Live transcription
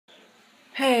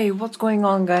Hey, what's going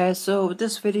on, guys? So with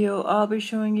this video I'll be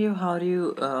showing you how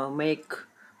to make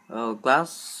a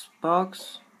glass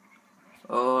box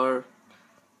or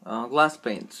glass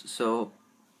panes. So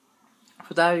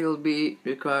for that you'll be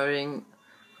requiring,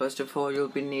 first of all, you'll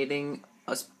be needing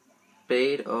a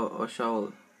spade or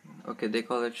shovel. Okay, they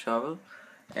call it shovel.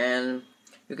 And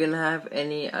you can have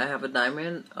any, I have a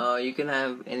diamond, you can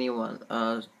have any one,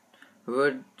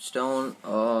 wood, stone,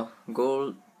 or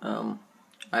gold,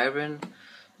 iron,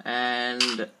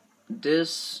 and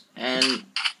this, and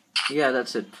yeah,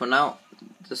 that's it for now.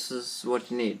 This is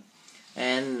what you need,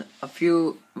 and a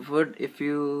few wood if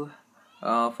you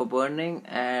for burning,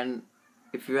 and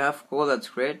if you have coal, that's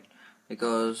great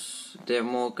because they're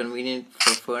more convenient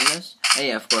for furnace, and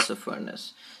yeah, of course, a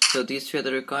furnace. So these three are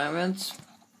the requirements.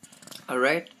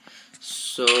 Alright,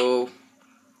 so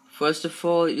first of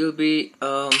all, you'll be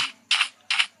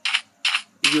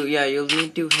you'll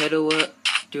need to head over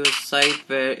to a site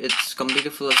where it's completely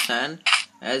full of sand.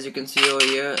 As you can see over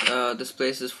here, this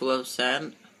place is full of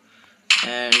sand,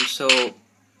 and so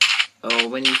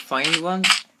when you find one,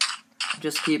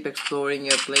 just keep exploring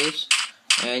your place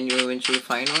and you eventually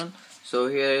find one. So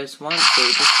here is one, so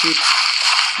just keep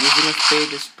using a spade,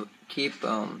 just keep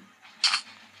what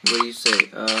do you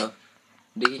say,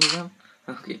 digging them.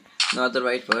 Okay, not the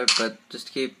right word, but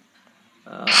just keep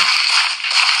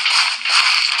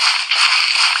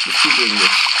just keep doing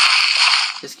this.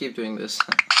 Just keep doing this.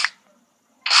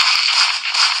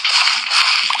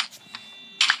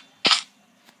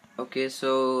 Okay,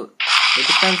 so it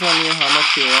depends on you how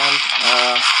much you want.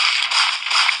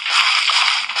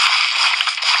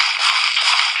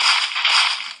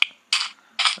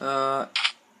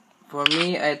 For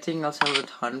me, I think I'll sell with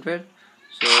 100.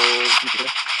 So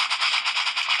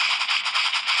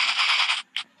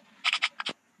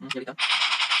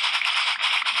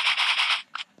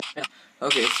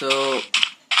okay, so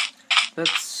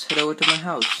let's head over to my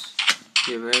house.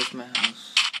 Okay, where's my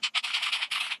house?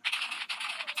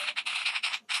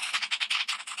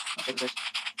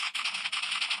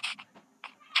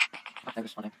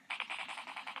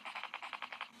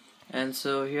 And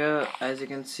so here, as you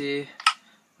can see,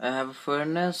 I have a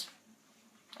furnace,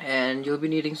 and you'll be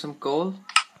needing some coal.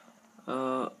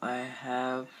 I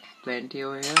have plenty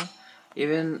over here.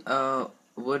 Even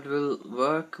wood will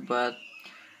work, but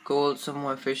coal is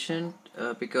more efficient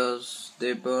because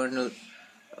they burn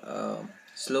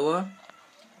slower.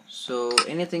 So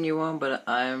anything you want, but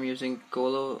I am using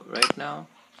coal right now.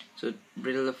 So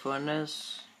build the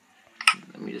furnace.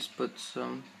 Let me just put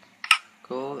some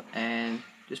coal and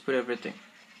just put everything.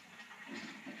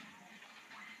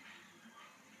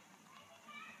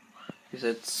 If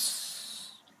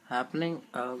it's happening,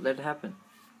 let it happen.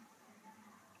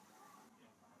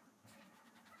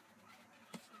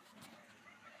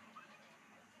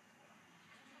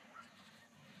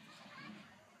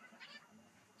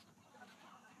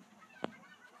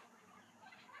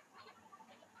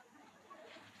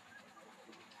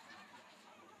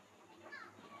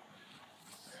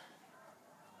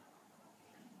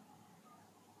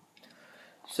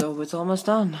 So it's almost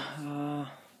done.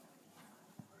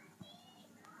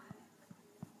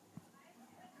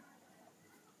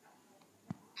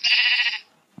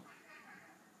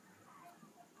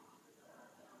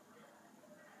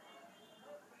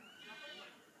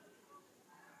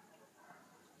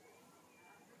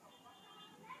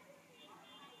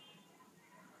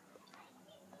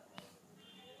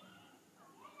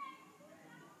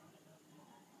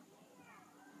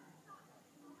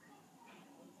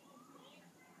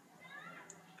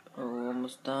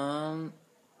 Almost done,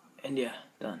 and yeah,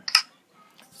 done.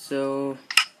 So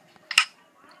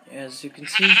as you can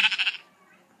see,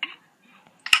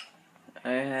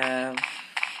 I have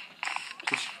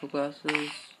tissue glasses,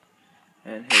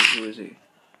 and hey, who is he?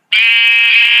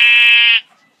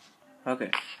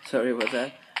 Okay, sorry about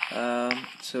that.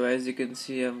 So as you can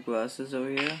see, I have glasses over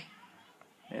here,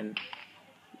 and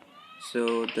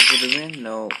so does it remain?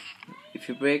 No. If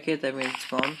you break it, that means it's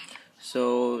gone.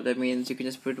 So that means you can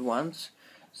just put it once.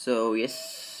 So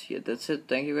yes, yeah, that's it.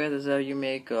 Thank you guys. That's how you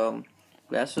make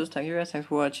glasses. Thank you guys. Thanks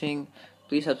for watching.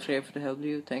 Please subscribe to help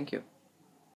you. Thank you.